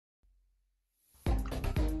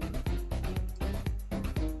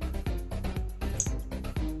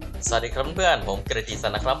สวัสดีครับเพื่อนผมกฤติสั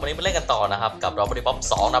นนะครับวันนี้มาเล่นกันต่อนะครับกับ Robbery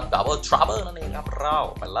 2นะครับ Double Trouble นั่นเองครับเรา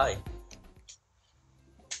ไปเลย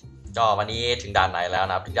ก็วันนี้ถึงด่านไหนแล้ว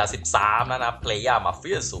นะครับถึงด่าน13แล้วนะครับ Playa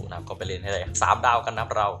Mafioso นะครับก็ไปเล่นให้เลย3 ดาวกันนะครั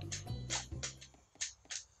บเรา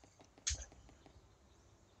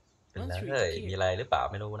เป็นเลยมีอะไรหรือเปล่า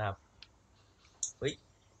ไม่รู้นะครับเฮ้ย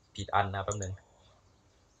ผิดอันนะแป๊บนึง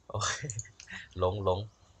โอ้ยหลง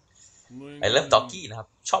ไอเลิฟด็อกกี้นะครับ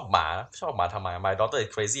ชอบหมาทำไม My daughter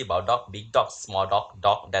is crazy about dog big dog small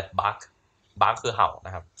dog that bark คือเห่าน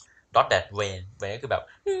ะครับ dog that wane ก็คือแบบ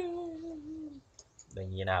อย่า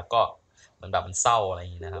งนี้นะครับก็มันแบบมันเศร้าอะไรอย่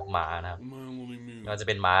างนี้นะครับหมานะครับก็จะเ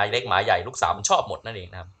ป็นหมาเล็กหมาใหญ่ลูกสาวมันชอบหมดนั่นเอง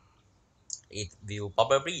นะครับ It will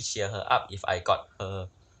probably cheer her up if I got her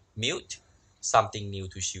milk something new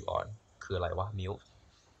to chew on คืออะไรวะ milk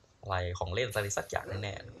อะไรของเล่นอะไรสักอย่างแ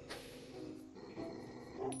น่ๆ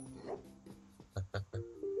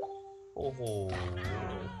โอ้โห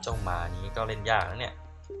เจ้าหมานี้ก็เล่นยากนะเนี่ย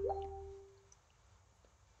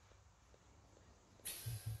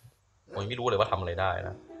ผมไม่รู้เลยว่าทำอะไรได้น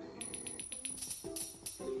ะ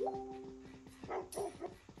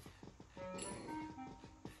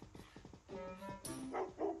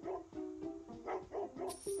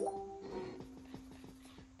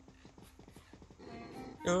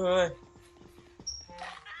เอ้ย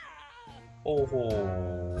โอ้โห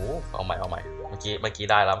เอาใหม่เมื่อกี้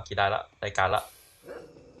ได้แล้วได้การละ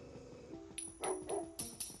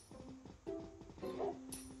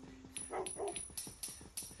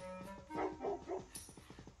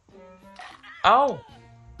เอ้า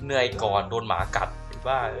เหนื่อยก่อนโดนหมากัดไอ้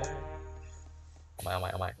บ้าเอาใหม่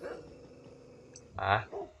มา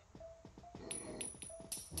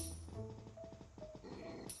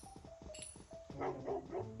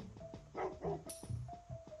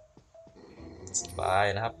สบาย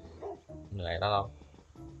นะครับเหนื่อยแล้วเรา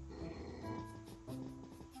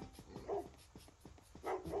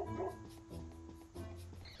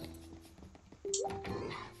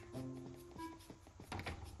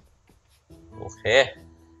โอเค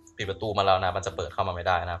ปิดประตูมาแล้วนะมันจะเปิดเข้ามาไม่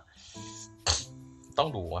ได้นะครับต้อง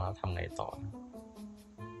ดูนะครับทำไงต่อ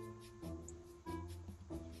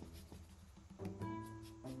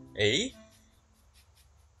เอ้ย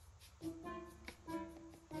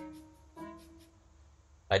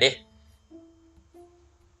ไปดิ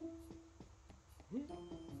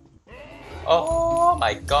โอ้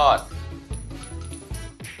my god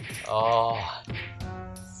อ๋อ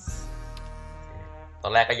ตอ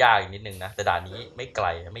นแรกก็ยากอีกนิดนึงนะแต่ด่านนี้ไม่ไกล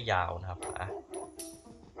ไม่ยาวนะครับ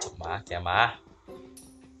จบมาแกมา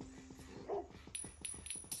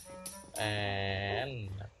แอน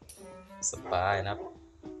สบายนะครับ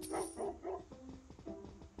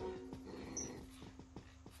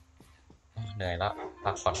เหนื่อยแล้ว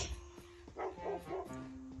พักผ่อน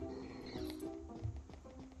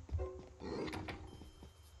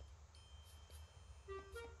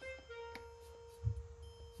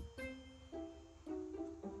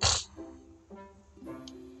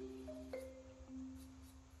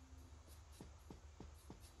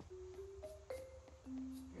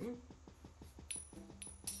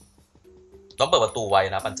ต้องเปิดประตูไว้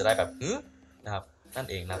นะมันจะได้แบบนะครับนั่น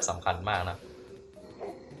เองนะครับสำคัญมากนะ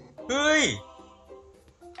เฮ้ย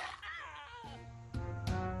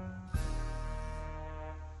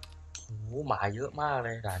โอ้หมาเยอะมากเล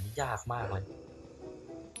ยด่านนี้ยากมากเลย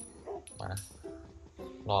มา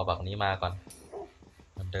รอแบบนี้มาก่อน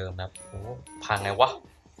เหมือนเดิมนะครับโอ้พังไงวะ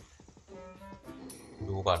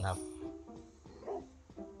ดูก่อนครับ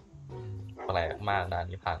แปลกมากด่าน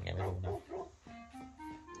นี้พังไงไม่รู้นะ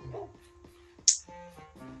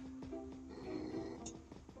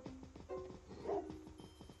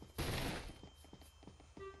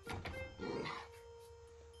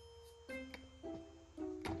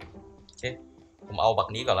โอเคผมเอาบัก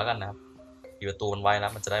นี้ก่อนแล้วกันนะครับปิดประตูมันไว้น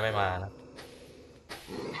ะมันจะได้ไม่มานะ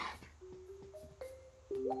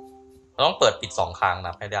เราต้องเปิดปิด2 ครั้งน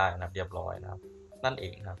ะให้ได้นะเรียบร้อยนะครับนั่นเอ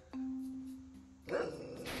งครับ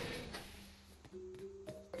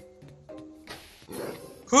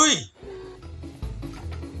เฮ้ย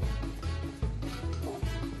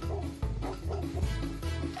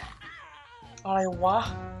อะไรวะ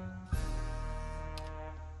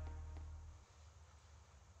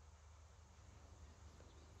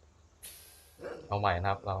เอาใหม่นะ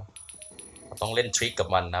ครับเราต้องเล่นทริคกับ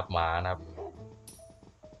มันนะครับหมานะครับ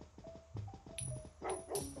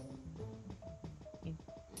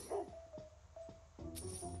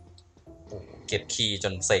เก็บคีย์จ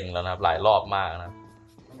นเซ็งแล้วนะครับหลายรอบมากนะครับ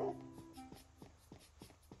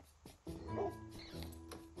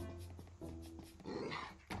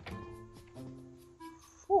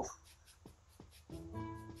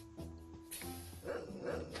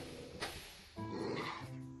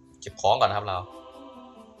ของก่อนครับเรา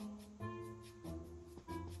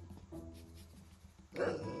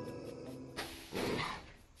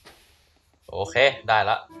โอเคได้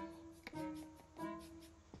ละ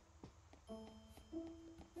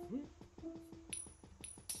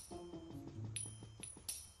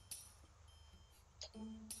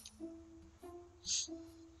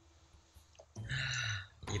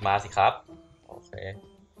อีกมาสิครับโอเค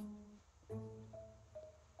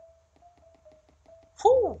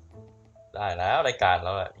ฟู้ได้แล้วรายการแ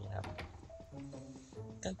ล้วแหละนี่ครับ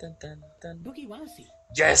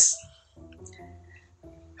yes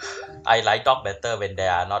I like dog better when they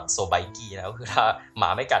are not so bitey นะคือถ้าหมา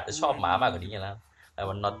ไม่กัดจะชอบหมามากกว่านี้นะ I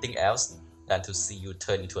want nothing else than to see you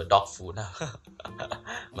turn into a dog food นะ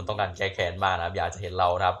มันต้องการแก้แค้นมากนะครับอยากจะเห็นเรา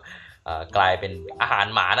นะครับกลายเป็นอาหาร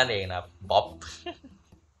หมานั่นเองนะครับบ๊อบ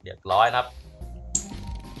เรียบร้อยนะครับ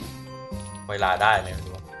เวลาได้ไหมไม่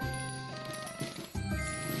รู้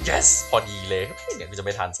yes พอดีเลยเดี๋ยวจะไ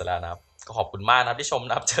ม่ทันซะแล้วนะครับก็ขอบคุณมากนะครับที่ชม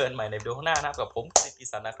นะครับเชิญใหม่ในวิดีโอข้างหน้านะครับกับผมคริสติ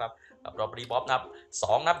สันนะครับกับ Robbery Bob นะครับ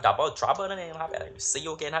2นะครับ Double Trouble นั่นเองนะครับ See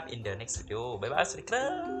you again ครับ in the next video บ๊ายบายสวัสดีครั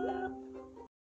บ